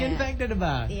to be infected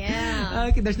about. Yeah.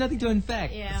 Okay, there's nothing to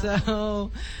infect. Yeah.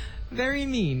 So, very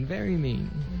mean, very mean.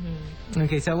 Mm-hmm.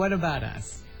 Okay, so what about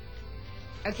us?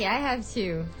 Okay, I have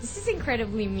two. This is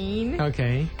incredibly mean.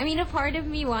 Okay. I mean, a part of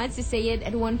me wants to say it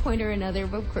at one point or another,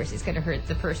 but of course it's going to hurt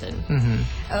the person.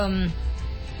 Mm-hmm.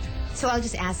 So I'll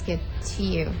just ask it to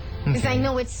you. Because I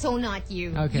know it's so not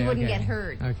you. Okay, you wouldn't get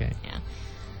hurt. Okay. Yeah.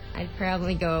 I'd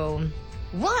probably go,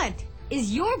 what?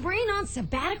 Is your brain on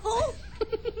sabbatical?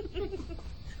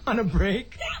 On a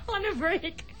break? On a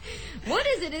break. What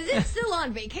is it? Is it still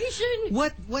on vacation?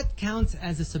 What counts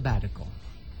as a sabbatical?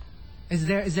 Is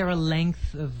there a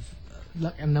length of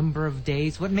a number of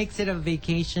days? What makes it a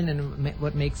vacation and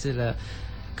what makes it a...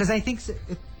 Because I think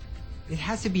it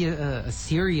has to be a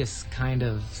serious kind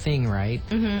of thing, right?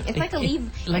 Mm-hmm. It's like a leave.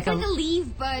 Like a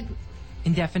leave, but...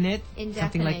 Indefinite?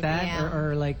 Something like that? Yeah.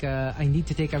 Or like I need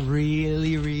to take a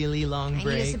really, really long break.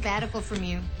 I need a sabbatical from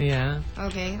you. Yeah.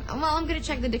 Okay. Well, I'm going to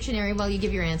check the dictionary while you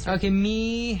give your answer. Okay,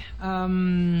 me...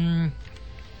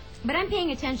 But I'm paying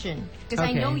attention because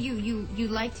I know you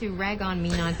like to rag on me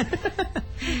not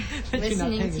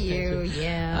listening to you.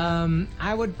 Yeah.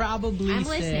 I would probably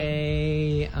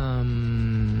say how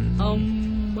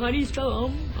do you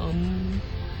spell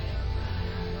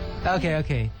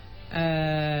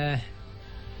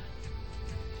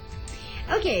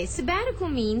Okay, sabbatical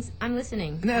means... I'm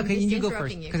listening. No, I'm okay, just you go first,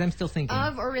 interrupting you. because I'm still thinking.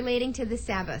 Of or relating to the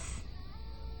Sabbath.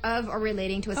 Of or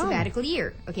relating to a sabbatical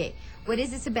year. Okay, what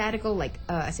is a sabbatical? Like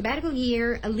a sabbatical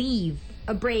year, a leave,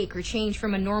 a break, or change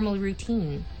from a normal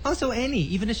routine. Oh, so any,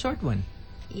 even a short one.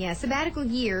 Yeah, sabbatical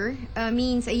year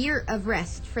means a year of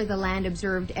rest for the land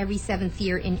observed every 7th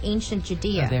year in ancient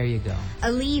Judea. Oh, there you go.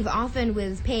 A leave often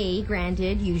with pay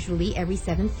granted usually every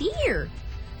 7th year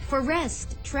for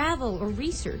rest, travel, or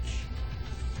research.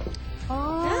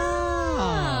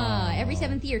 Every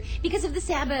 7th year because of the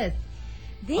Sabbath.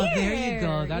 There you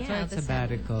go. That's why it's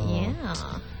sabbatical.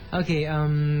 Yeah. Okay,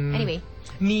 Anyway.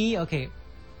 Me, okay.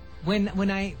 When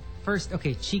I first,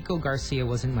 Chico Garcia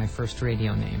wasn't my first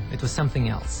radio name. It was something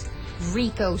else.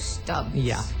 Rico Stubbs.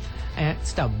 Yeah.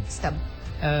 Stubb.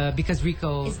 Because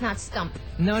Rico... It's not Stump.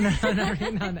 No,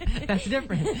 that's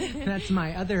different. That's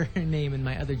my other name in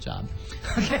my other job.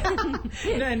 Okay.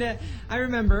 And I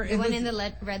remember... The one in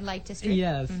the red light district?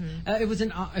 Yes.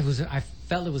 Mm-hmm. I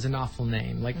felt it was an awful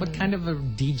name. Like, what kind of a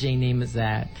DJ name is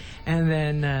that? And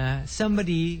then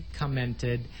somebody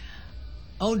commented,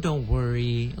 oh, don't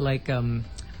worry. Like,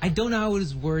 I don't know how it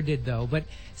was worded, though, but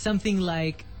something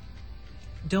like,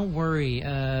 don't worry,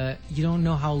 you don't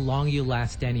know how long you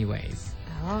last anyways.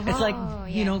 It's like,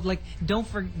 you know, like, don't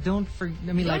have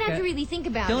to really think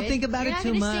about it. Don't think about it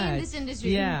too much. You're not going to stay in this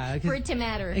industry for it to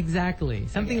matter. Exactly.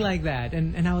 Something like that.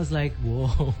 And I was like,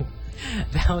 whoa,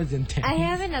 that was intense. I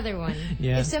have another one.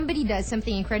 Yeah. If somebody does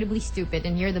something incredibly stupid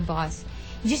and you're the boss,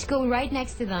 you just go right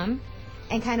next to them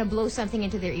and kind of blow something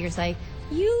into their ears like,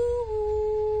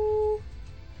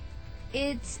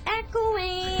 it's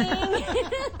echoing.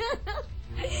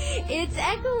 It's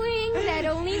echoing. That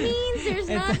only means there's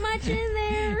not much in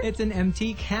there. It's an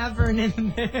empty cavern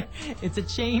in there. It's a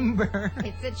chamber.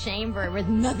 It's a chamber with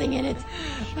nothing in it.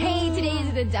 Hey, today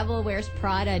is the Devil Wears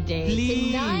Prada Day.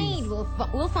 Please. Tonight,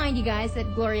 we'll find you guys at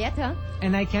Glorietta.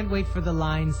 And I can't wait for the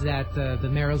lines that the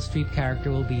Meryl Streep character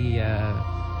will be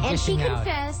and she dishing out.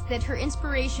 confessed that her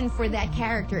inspiration for that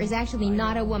character is actually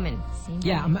not a woman.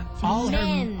 Yeah,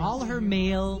 all her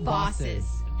male bosses.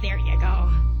 There you go.